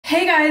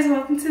Hey guys,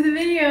 welcome to the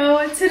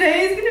video.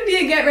 Today is gonna be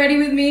a get ready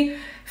with me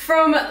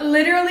from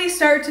literally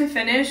start to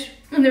finish.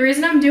 And the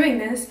reason I'm doing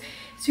this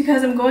is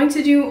because I'm going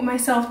to do my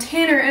self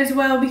tanner as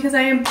well, because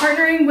I am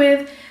partnering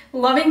with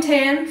Loving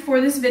Tan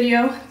for this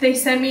video. They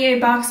sent me a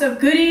box of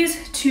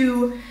goodies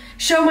to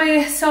show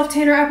my self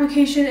tanner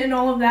application and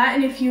all of that.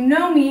 And if you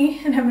know me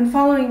and have been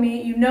following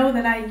me, you know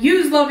that I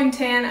use Loving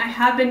Tan. I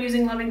have been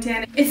using Loving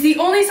Tan. It's the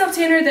only self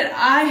tanner that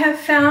I have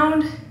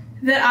found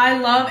that I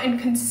love and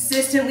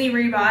consistently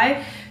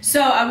rebuy.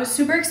 So I was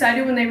super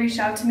excited when they reached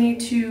out to me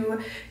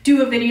to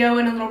do a video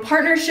and a little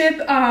partnership.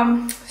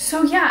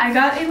 So yeah, I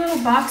got a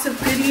little box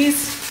of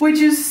goodies, which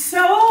is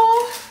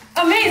so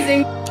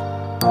amazing.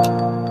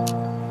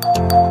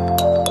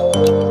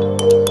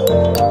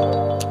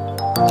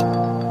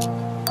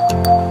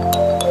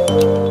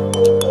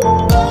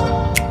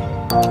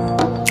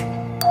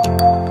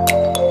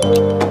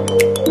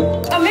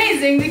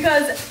 Amazing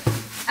because,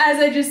 as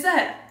I just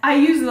said, I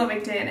use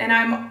Loving Tan and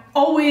I'm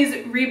always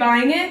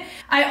rebuying it.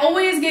 I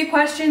always get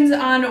questions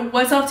on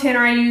what self tanner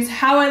I use,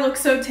 how I look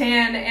so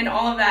tan, and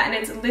all of that, and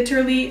it's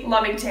literally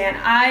Loving Tan.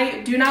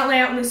 I do not lay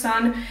out in the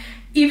sun.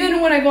 Even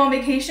when I go on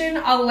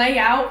vacation, I'll lay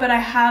out, but I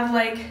have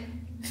like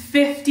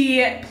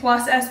 50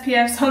 plus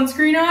SPF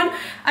sunscreen on.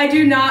 I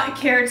do not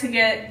care to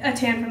get a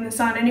tan from the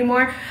sun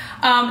anymore.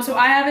 So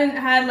I haven't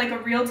had like a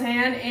real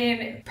tan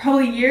in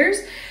probably years.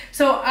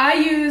 So I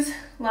use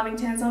Loving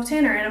Tan self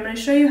tanner, and I'm going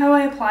to show you how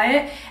I apply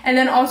it, and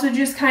then also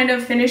just kind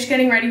of finish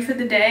getting ready for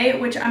the day,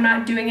 which I'm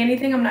not doing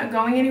anything. I'm not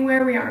going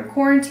anywhere. We are in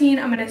quarantine.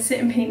 I'm going to sit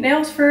and paint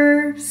nails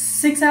for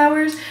 6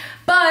 hours,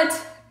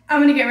 but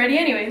I'm going to get ready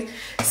anyways.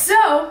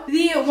 So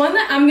the one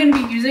that I'm going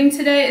to be using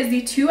today is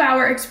the 2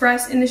 Hour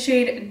Express in the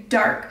shade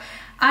Dark.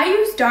 I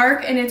use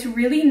dark and it's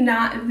really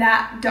not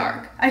that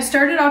dark. I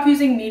started off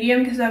using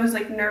medium because I was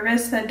like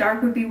nervous that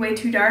dark would be way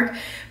too dark.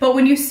 But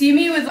when you see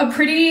me with a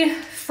pretty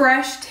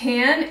fresh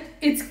tan,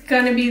 it's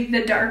gonna be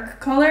the dark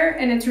color,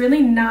 and it's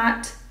really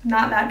not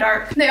that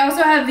dark. They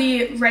also have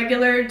the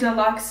regular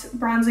deluxe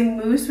bronzing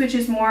mousse, which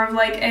is more of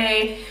like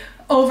a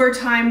over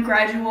time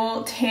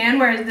gradual tan,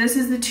 whereas this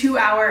is the 2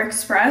 Hour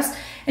Express,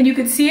 and you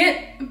could see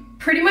it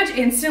pretty much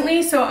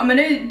instantly. So I'm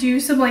gonna do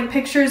some like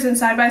pictures and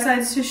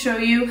side-by-sides to show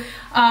you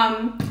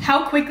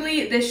how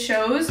quickly this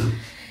shows.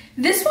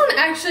 This one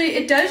actually,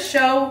 it does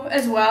show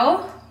as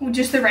well.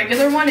 Just the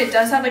regular one, it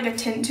does have like a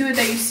tint to it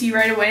that you see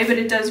right away, but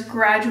it does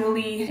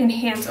gradually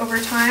enhance over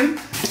time.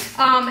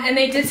 And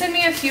they did send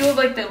me a few of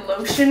like the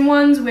lotion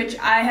ones, which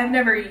I have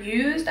never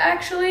used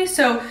actually.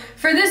 So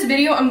for this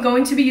video, I'm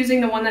going to be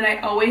using the one that I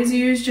always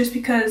use just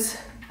because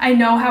I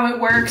know how it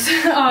works.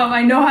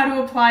 I know how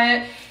to apply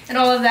it and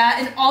all of that.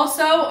 And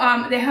also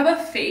they have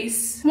a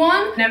face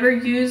one. Never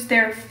used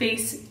their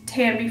face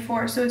tan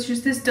before, so it's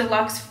just this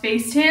deluxe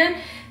face tan.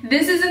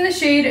 This is in the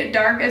shade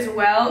Dark as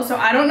well, so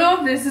I don't know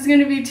if this is going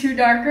to be too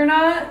dark or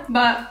not,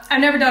 but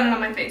I've never done it on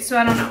my face, so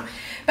I don't know.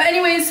 But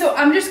anyways, so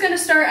I'm just going to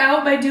start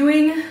out by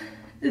doing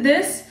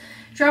this,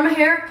 dry my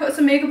hair, put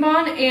some makeup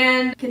on,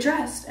 and get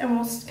dressed, and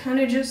we'll kind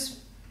of just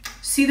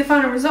see the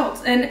final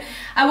results. And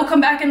I will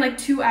come back in like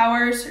 2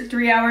 hours or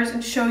 3 hours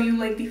and show you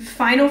like the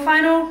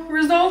final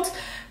results,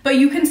 but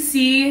you can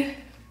see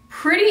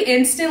pretty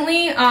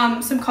instantly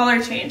some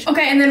color change.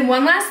 Okay, and then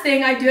one last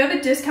thing, I do have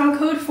a discount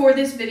code for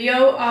this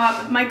video.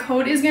 My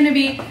code is going to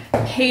be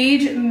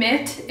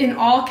paigereillyy in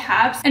all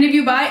caps, and if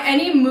you buy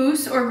any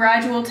mousse or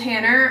gradual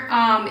tanner,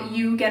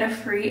 you get a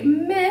free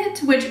mitt,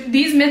 which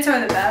these mitts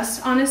are the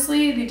best,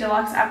 honestly. The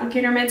deluxe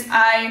applicator mitts,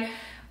 I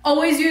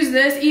always use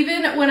this.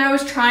 Even when I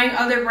was trying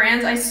other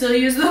brands, I still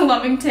use the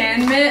Loving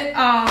Tan mitt,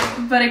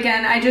 but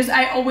again,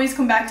 I always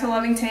come back to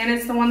Loving Tan.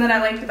 It's the one that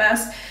I like the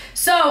best.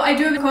 So I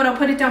do have a code, I'll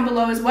put it down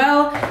below as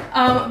well,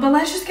 but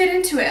let's just get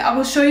into it. I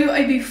will show you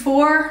a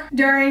before,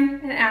 during,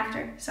 and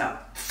after, so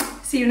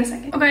see you in a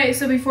second. Okay,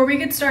 so before we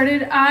get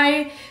started,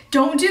 I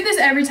don't do this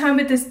every time,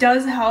 but this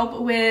does help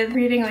with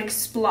creating like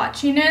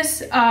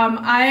splotchiness.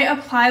 I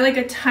apply like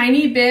a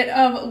tiny bit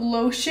of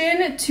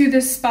lotion to the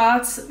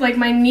spots, like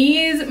my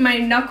knees, my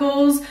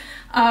knuckles,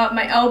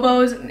 my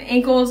elbows and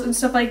ankles and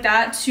stuff like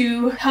that,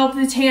 to help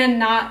the tan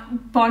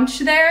not bunch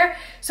there.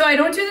 So I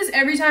don't do this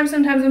every time.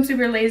 Sometimes I'm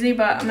super lazy,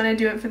 but I'm gonna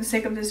do it for the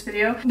sake of this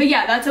video. But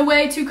yeah, that's a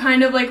way to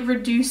kind of like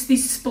reduce the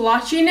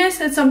splotchiness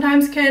that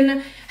sometimes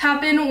can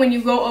happen when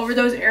you go over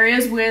those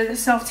areas with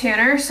self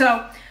tanner.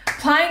 So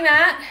applying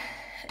that,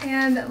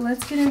 and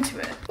let's get into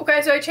it.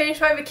 Okay, so I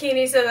changed my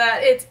bikini so that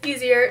it's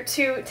easier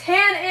to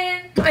tan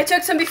in. I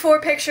took some before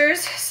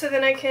pictures so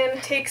then I can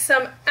take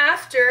some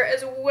after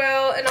as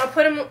well, and I'll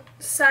put them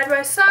side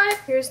by side.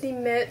 Here's the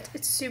mitt.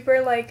 It's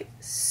super like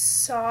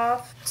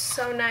soft,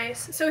 so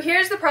nice. So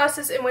here's the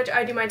process in which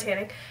I do my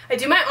tanning. I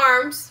do my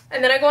arms,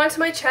 and then I go onto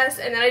my chest,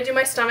 and then I do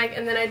my stomach,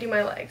 and then I do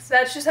my legs.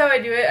 That's just how I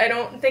do it. I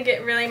don't think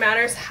it really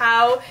matters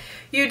how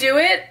you do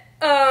it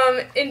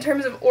in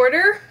terms of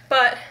order,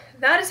 but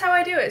that is how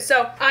I do it.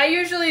 So I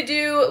usually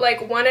do like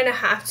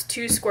 1.5 to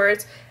 2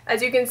 squirts.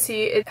 As you can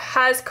see, it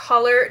has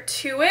color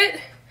to it.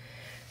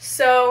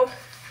 So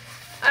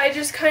I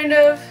just kind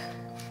of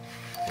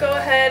go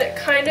ahead,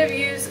 kind of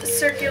use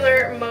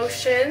circular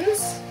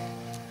motions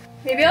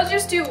Maybe I'll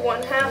just do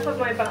one half of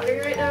my body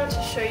right now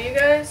to show you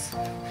guys,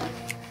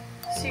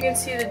 so you can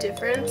see the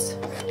difference.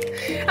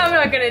 I'm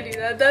not gonna do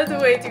that, that's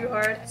way too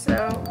hard. So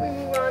we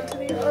move on to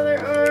the other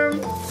arm.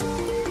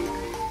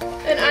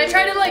 And I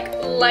try to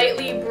like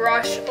lightly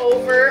brush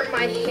over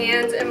my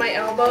hands and my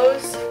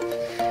elbows,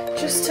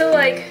 just to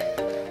like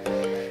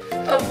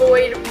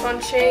avoid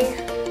punching,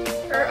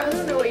 or I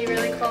don't know what you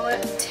really call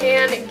it,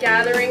 tan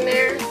gathering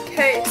there.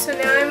 Okay, so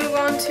now I move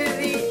on to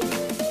the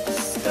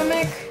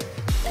stomach.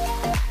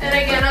 And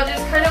again, I'll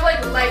just kind of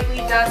like lightly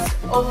dust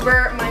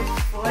over my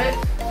foot.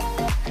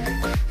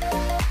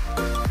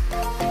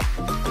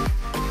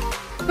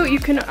 So you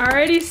can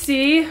already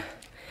see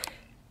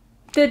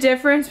the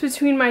difference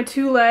between my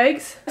two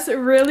legs. It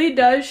really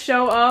does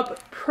show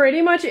up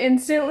pretty much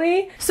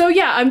instantly. So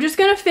yeah, I'm just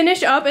gonna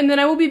finish up and then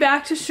I will be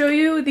back to show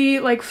you the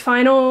like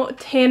final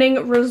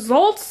tanning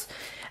results,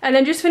 and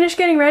then just finish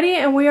getting ready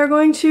and we are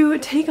going to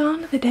take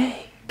on the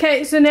day.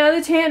 Okay, so now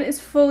the tan is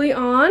fully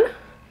on.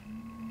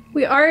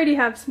 We already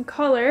have some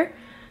color,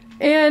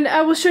 and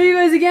I will show you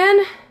guys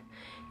again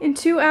in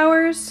 2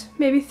 hours,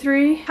 maybe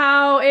 3,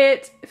 how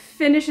it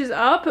finishes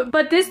up.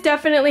 But this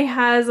definitely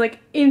has like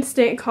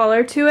instant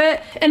color to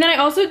it. And then I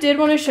also did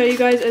want to show you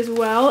guys as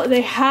well, they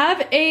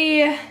have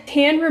a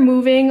tan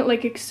removing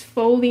like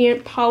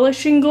exfoliant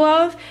polishing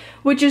glove,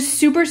 which is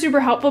super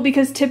helpful,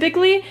 because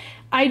typically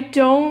I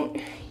don't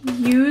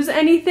use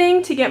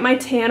anything to get my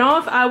tan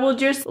off. I will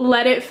just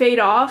let it fade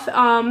off.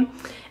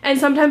 And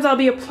sometimes I'll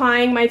be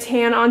applying my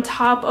tan on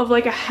top of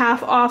like a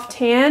half off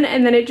tan,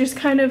 and then it just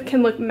kind of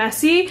can look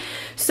messy.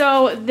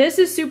 So this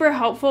is super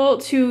helpful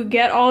to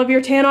get all of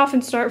your tan off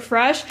and start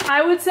fresh.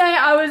 I would say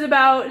I was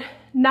about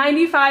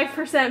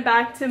 95%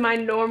 back to my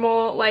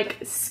normal like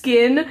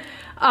skin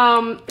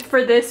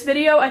for this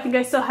video. I think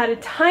I still had a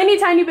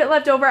tiny bit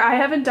left over. I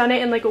haven't done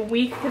it in like a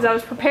week because I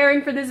was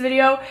preparing for this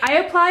video. I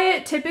apply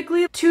it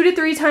typically 2 to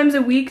 3 times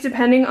a week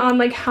depending on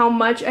like how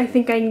much I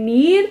think I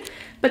need.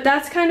 But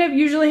that's kind of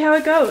usually how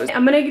it goes.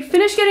 I'm gonna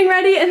finish getting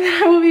ready and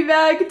then I will be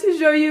back to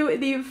show you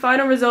the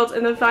final results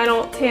and the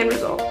final tan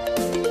result.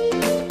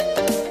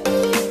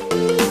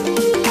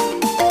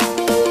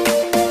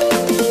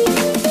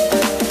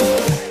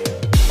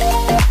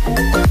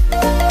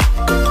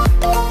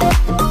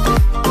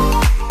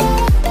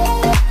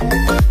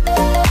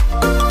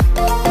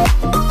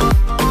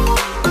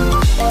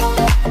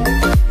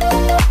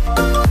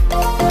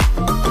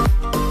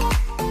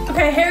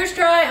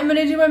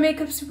 My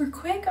makeup super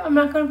quick. I'm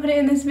not going to put it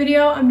in this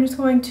video. I'm just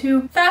going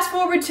to fast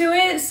forward to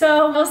it.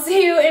 So I'll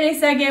see you in a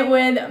second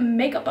with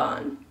makeup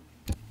on.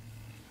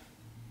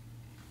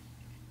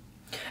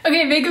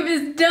 Okay, makeup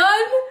is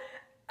done.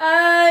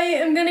 I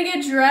am gonna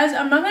get dressed.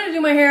 I'm not gonna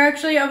do my hair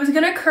actually. I was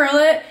gonna curl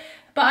it,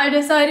 but I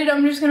decided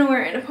I'm just gonna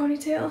wear it in a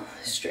ponytail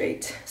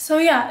straight. So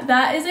yeah,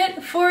 that is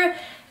it for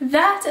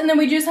that. And then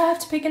we just have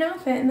to pick an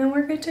outfit and then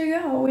we're good to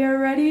go. We are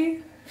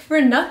ready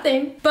for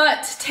nothing.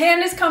 But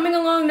tan is coming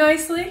along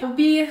nicely. I'll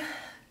be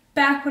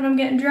back when I'm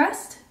getting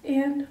dressed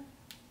and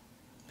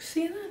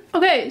see you then.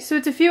 Okay, so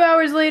it's a few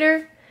hours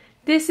later.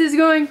 This is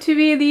going to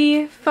be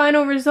the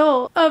final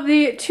result of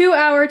the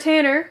 2-hour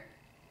tanner.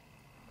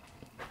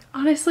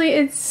 Honestly,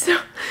 it's so,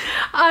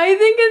 I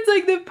think it's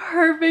like the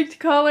perfect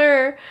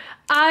color.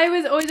 I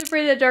was always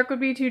afraid that dark would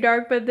be too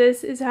dark, but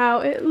this is how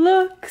it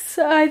looks.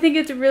 I think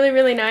it's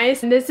really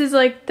nice. And this is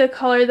like the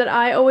color that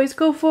I always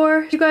go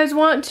for. If you guys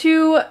want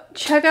to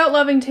check out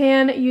Loving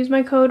Tan, use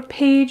my code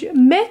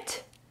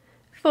PAIGEMIT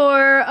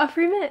for a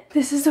free mitt.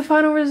 This is the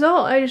final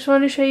result. I just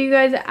wanted to show you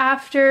guys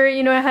after,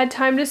 you know, I had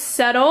time to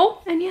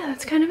settle. And yeah,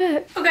 that's kind of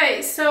it.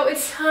 Okay, so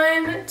it's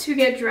time to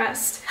get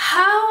dressed.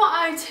 How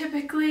I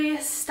typically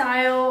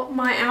style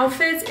my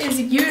outfits is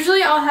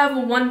usually I'll have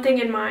one thing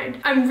in mind.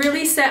 I'm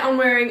really set on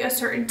wearing a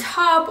certain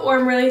top, or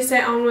I'm really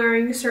set on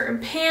wearing certain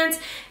pants,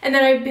 and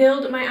then I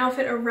build my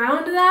outfit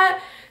around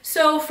that.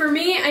 So for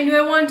me, I knew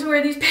I wanted to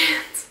wear these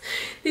pants.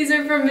 These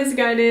are from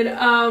Misguided.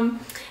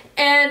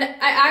 And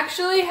I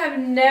actually have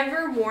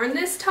never worn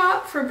this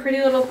top from Pretty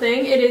Little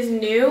Thing. It is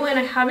new and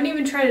I haven't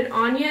even tried it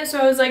on yet. So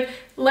I was like,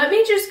 let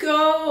me just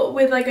go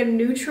with like a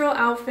neutral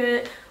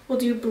outfit. We'll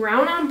do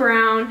brown on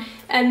brown.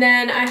 And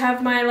then I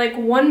have my like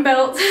one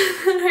belt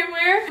that I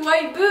wear.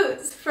 White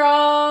boots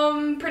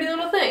from Pretty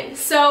Little Thing.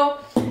 So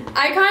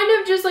I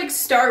kind of just like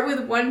start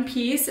with one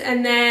piece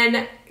and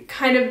then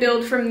kind of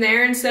build from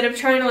there. Instead of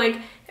trying to like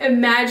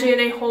imagine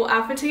a whole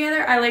outfit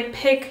together, I like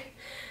pick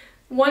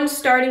one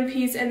starting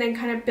piece and then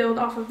kind of build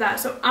off of that.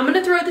 So I'm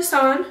gonna throw this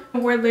on.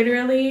 We're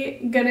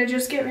literally gonna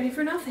just get ready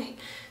for nothing.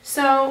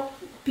 So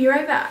be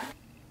right back.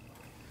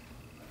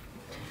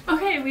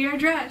 Okay, we are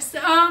dressed.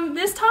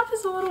 This top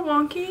is a little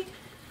wonky.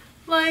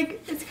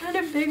 Like, it's kind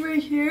of big right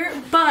here,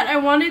 but I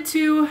wanted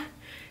to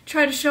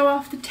try to show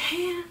off the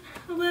tan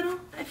a little.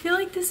 I feel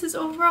like this is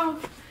overall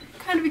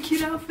kind of a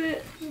cute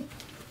outfit.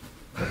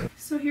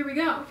 So here we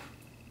go.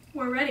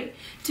 we're ready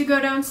to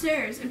go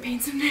downstairs and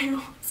paint some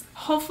nails.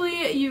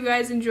 Hopefully you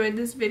guys enjoyed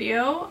this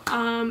video.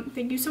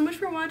 Thank you so much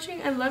for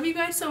watching. I love you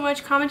guys so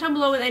much. Comment down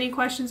below with any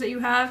questions that you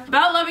have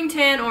about loving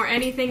tan or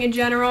anything in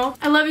general.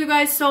 I love you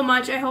guys so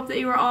much. I hope that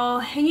you are all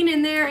hanging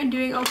in there and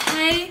doing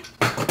okay.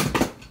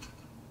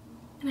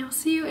 And I'll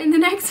see you in the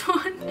next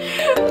one.